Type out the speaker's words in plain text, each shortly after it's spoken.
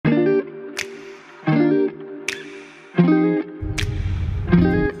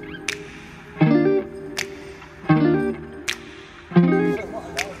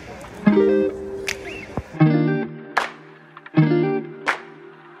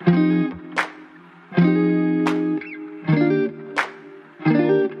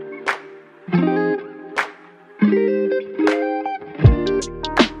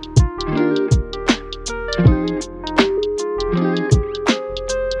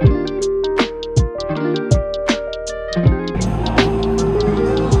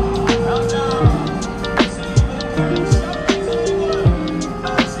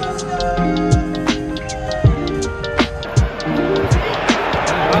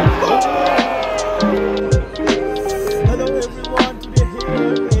Hello everyone, today here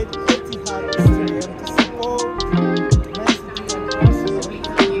at Etihad Stadium to support Man City and Arsenal.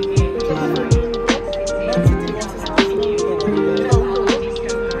 Man City versus Arsenal.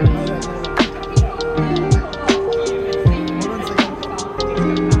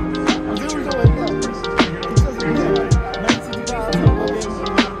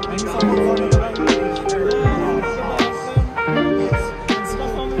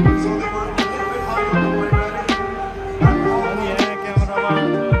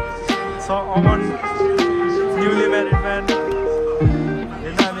 So Oman newly married man.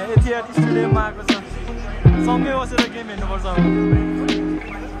 Etihad Stadium ma आएको छ. सँगै बसेर game हेर्नुपर्छ.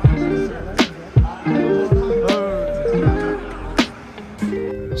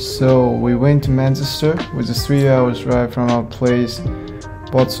 So we went to Manchester, which is 3 hours drive from our place.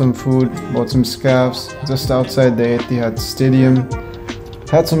 Bought some food, bought some scarves just outside the Etihad Stadium.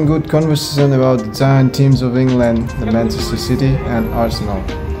 Had some good conversation about the giant teams of England, the Manchester City and Arsenal.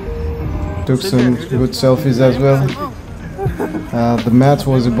 Took some good selfies as well. The match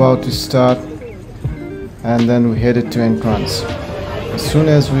was about to start and then we headed to entrance. As soon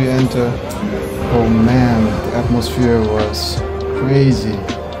as we enter, oh man, the atmosphere was crazy.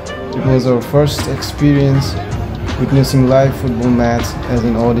 It was our first experience witnessing live football match as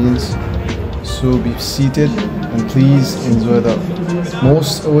an audience. So be seated and please enjoy the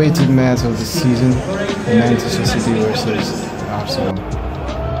most awaited match of the season, Manchester City versus Arsenal.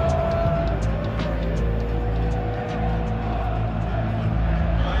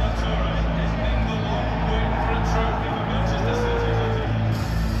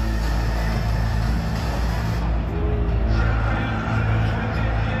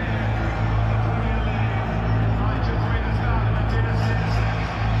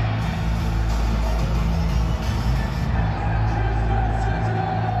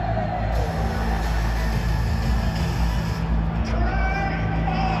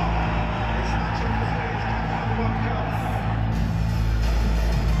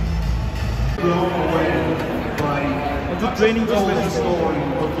 The training just the story,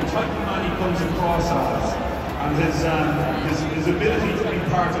 but the type of man he comes across as, and his ability to be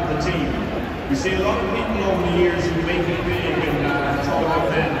part of the team. We see a lot of people over the years who make it big and talk about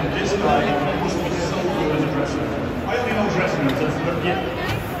men, and this guy must be so good as a dressing room. I only know dressing rooms, but yeah,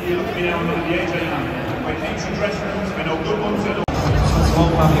 you look at me now and at the age I am. I came through dressing rooms, I know good ones, I know. Small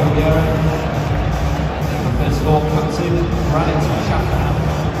Fabio Vieira, first of all, captain, Granit Xhaka.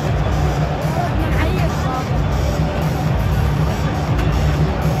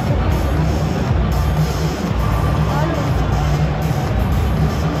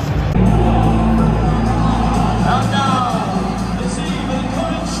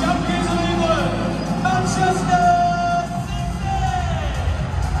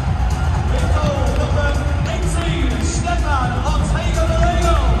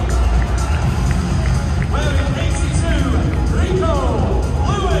 Wearing 82, Rico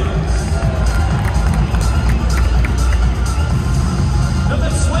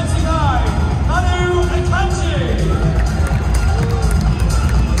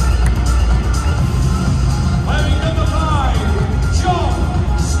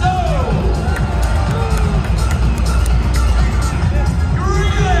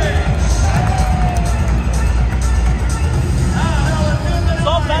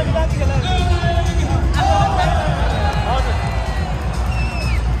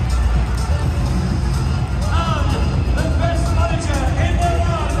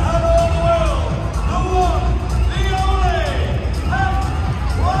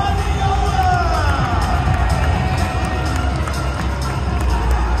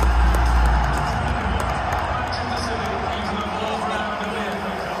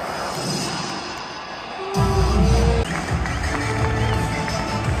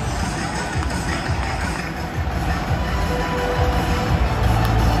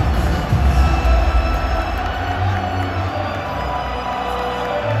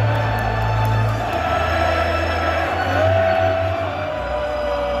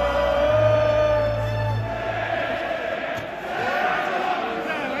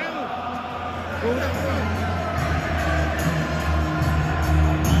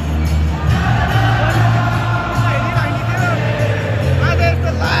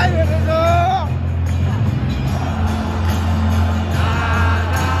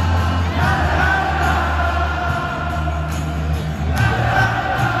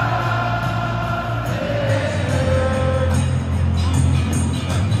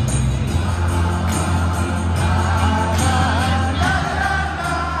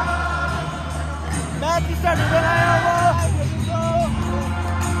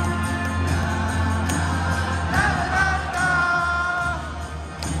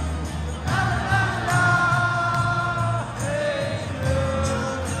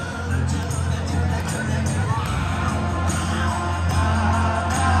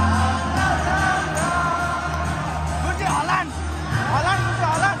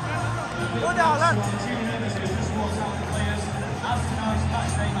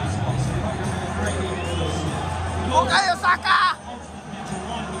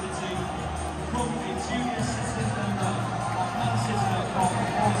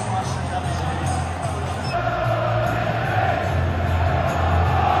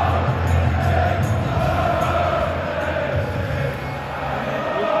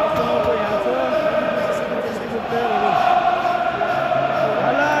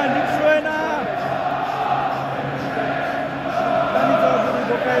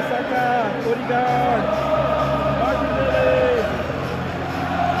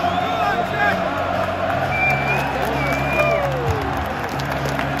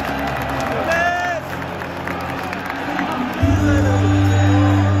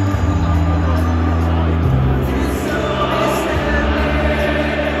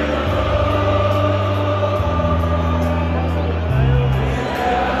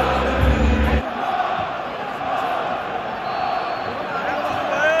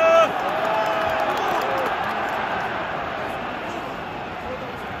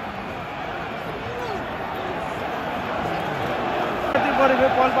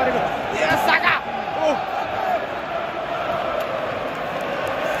बल पारेको ए साका ओ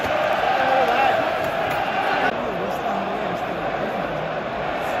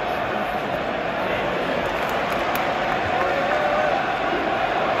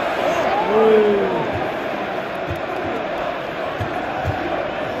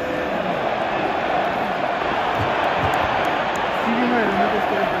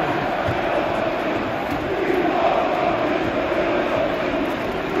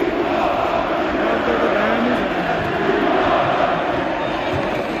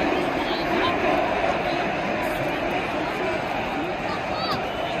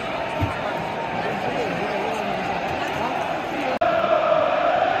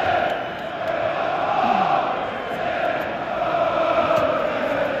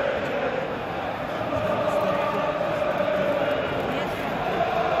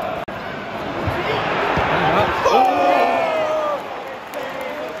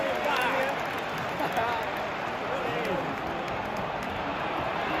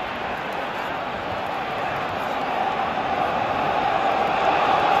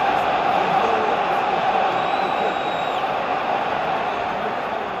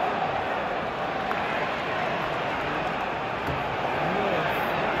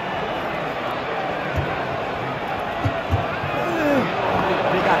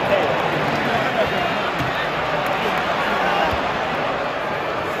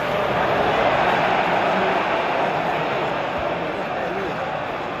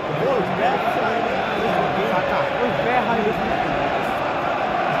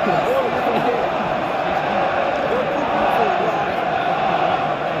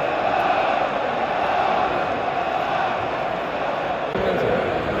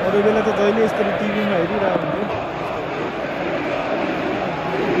अरू बेला त जहिले यस्तरी टिभीमा हेरिरहेको हुन्थ्यो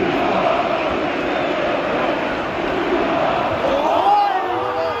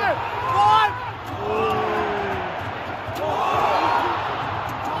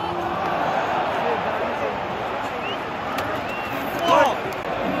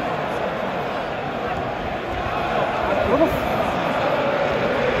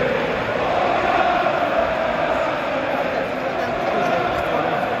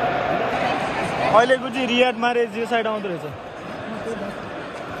अहिलेको चाहिँ रियाद मारेज यो साइड आउँदो रहेछ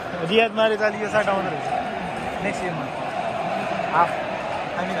रियाद मारेज अहिले यो साइड आउँदो रहेछ नेक्स्ट इयरमा हाफ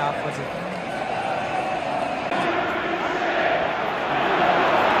हाफ पछि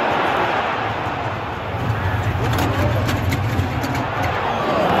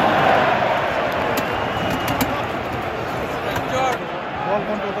बल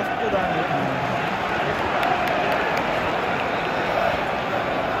कन्ट्रोल कस्तो दामी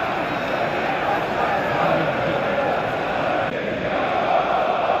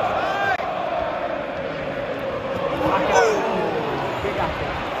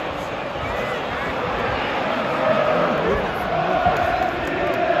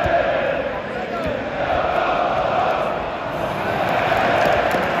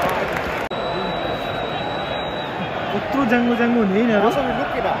जाङ्गो जाङ्गो हुने यिनीहरू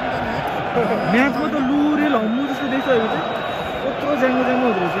म्याचमा त लुरेल हम्मु जस्तो देखिसकेको चाहिँ कत्रो जाङ्गो जाङ्गो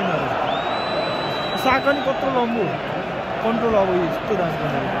हुँदो रहेछ यिनीहरू साका नि कत्रो लम्बु कन्ट्रोल अब यस्तो डान्स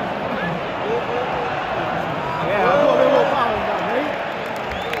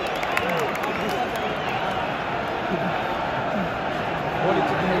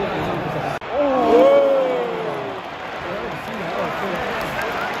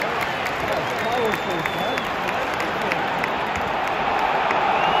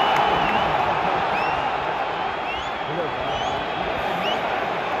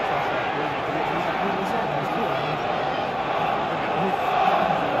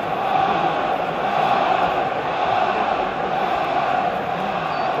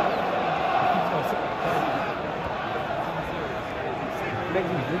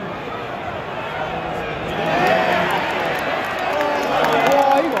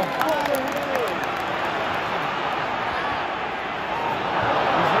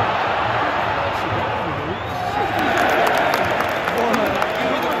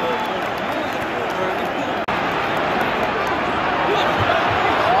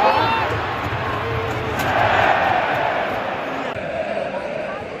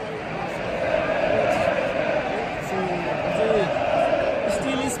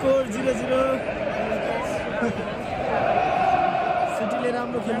सिटीले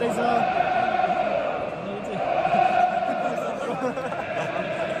राम्रो खेल्दैछ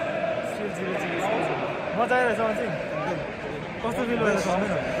मजा आइरहेछ चाहिँ कस्तो फिल भइरहेछ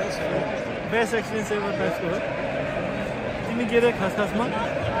बेस्ट एक्सपिरियन्स एभर टाइप्सको हो तिमी के रे खासमा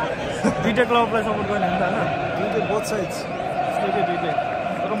दुईटा क्लबलाई सपोर्ट गर्ने नि त हैन बोथ साइड्स जस्तो के दुइटै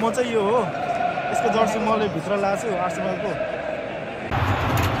तर म चाहिँ यो हो यसको जर्सी मैले भित्र लाछु आर्सेनलको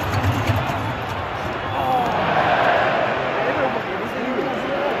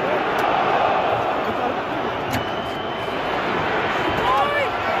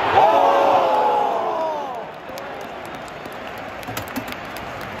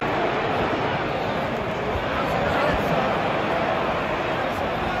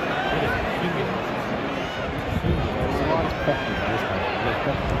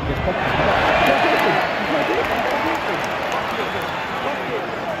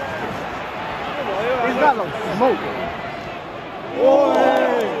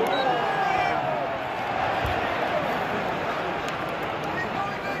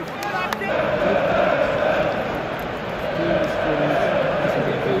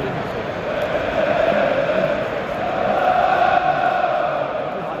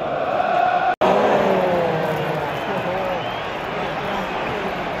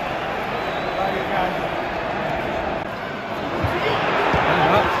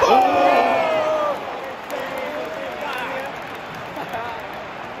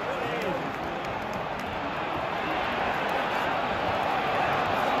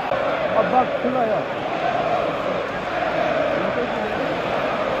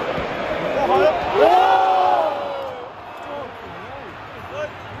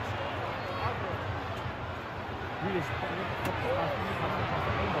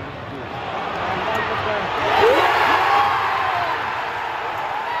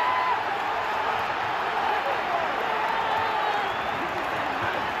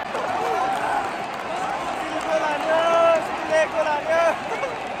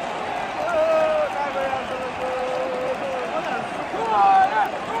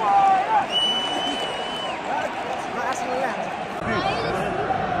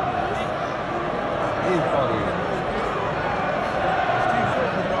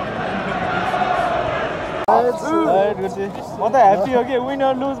म त ह्याप्पी हो कि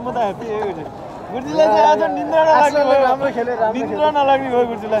विनर लुज म त ह्याप्पी हो गुर्जीलाई चाहिँ आज निन्द्रा नलाग्ने भयो राम्रो खेले निन्द्रा नलाग्ने भयो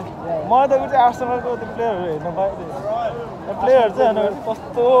गुर्जीलाई मलाई त गुर्जी आर्सेनलको त्यो प्लेयरहरू हेर्न पाएँ प्लेयर चाहिँ होइन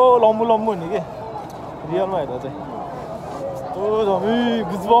कस्तो लम्बु लम्बु हुने कि रियलमा हेर्दा चाहिँ कस्तो झमी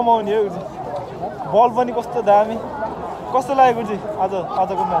गुजबम आउने हो गुर्जी बल पनि कस्तो दामी कस्तो लाग्यो गुर्जी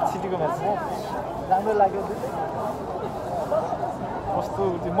आजको म्याच सिटीको म्याच राम्रो लाग्यो कस्तो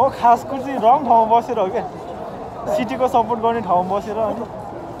गुर्जी म खास गुर्जी रङ ठाउँमा बसेर हो क्या सिटीको सपोर्ट गर्ने ठाउँमा बसेर अनि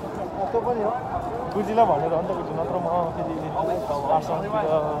त्यो पनि हो गुर्जीलाई भनेर हो नि त गुर्जी नत्र म फेरि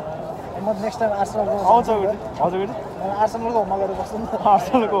म नेक्स्ट टाइम आर्सेनलको आउँछ गुर्जी हजुर गुर्जी आर्सेनलको होममा गएर बस्छु नि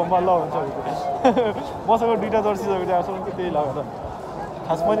आर्सेनलको होममा ल हुन्छ गुर्जी मसँग दुईवटा जर्सी छ गुर्जी आर्सेनलको त्यही लगाएर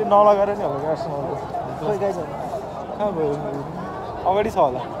खास मैले नलगाएर नि हो कि आर्सेनलको कहाँ गयो अगाडि छ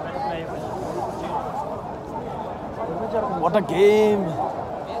होला वाट अ गेम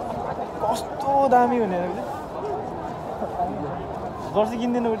कस्तो दामी हुने जर्सी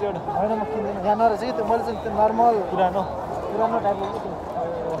किन्दिनँ गुर्जी एउटा होइन म किन्दिनँ यहाँ नरहेछ कि त्यो मैले चाहिँ त्यो नर्मल पुरानो टाइपको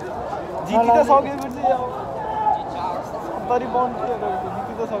जिति त सक्यो गुर्जी 70 पाउन्ड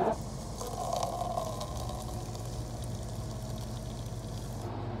जिति त सक्यो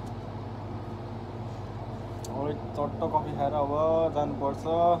अब चट्ट कफी खाएर अब जानुपर्छ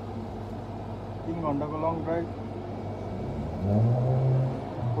 3 घन्टाको लङ ड्राइभ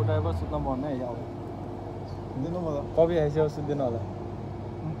को ड्राइभर सुत्न पर्ने है अब सुत्दिनँ म त कफी खाइसक्यो सुत्दिनँ होला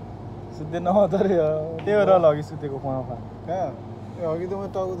सुत्दिनँ म त त्यही भएर होला अघि सुतेको कहाँ अघि त म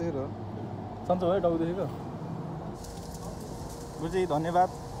टाउको देखेर सन्चो भयो टाउको देखेको गुर्जी धन्यवाद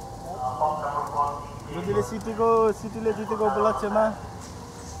गुर्जीले सिटीले जितेको उपलक्ष्यमा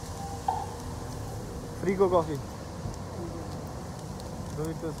फ्रीको कफी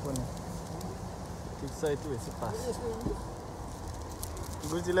दुईटोस पनि ठिक छ यति भएपछि पास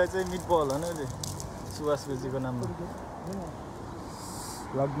गुर्जीलाई चाहिँ मिट बल हो नि अहिले सुभाष गुर्जीको नाममा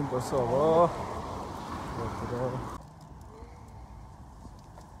लाग्नुपर्छ अब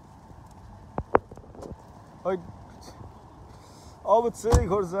अब चाहिँ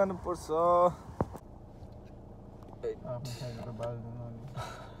घर जानुपर्छ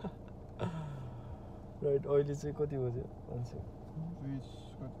राइट अहिले चाहिँ कति बज्यो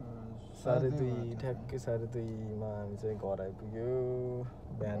 2:30 ठ्याक्कै 2:30मा हामी चाहिँ घर आइपुग्यो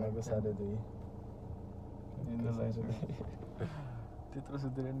बिहानको 2:30 त्यत्रो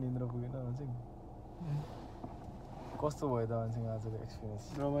सुतेर निन्द्रा पुगेन भन्छन् कस्तो भयो त भन्छन् आजको एक्सपिरियन्स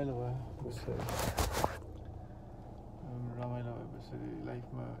रमाइलो भयो रमाइलो भएपछि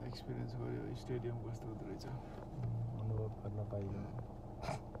लाइफमा एक्सपिरियन्स गर्यो स्टेडियम कस्तो हुँदो रहेछ अनुभव गर्न पाइयो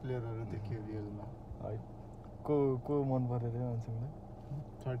प्लेयरहरू देखियो रियलमा है को मन परेर भन्छन्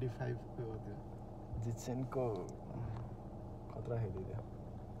 35 को हो त्यो जित्सेनको खतरा खेलिदियो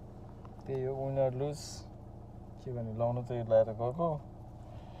त्यही हो विनर लुज के भने लाउनु चाहिँ लाएर गएको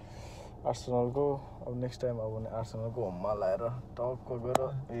आर्सेनलको अब नेक्स्ट टाइम अब आर्सेनलको होममा लाएर टक्क गएर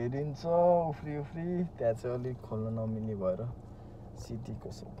हेरिन्छ उफ्री त्यहाँ चाहिँ अलिक खोल्न नमिल्ने भएर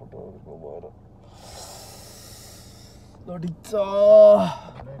सिटीको सपोर्टरको भएर लडिन्छ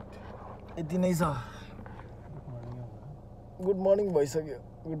यति नै छ गुड मर्निङ भइसक्यो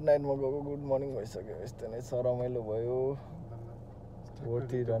गुड नाइटमा गएको गुड मर्निङ भइसक्यो यस्तो नै छ रमाइलो भयो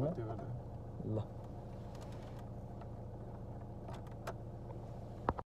भोरतिर होइन ल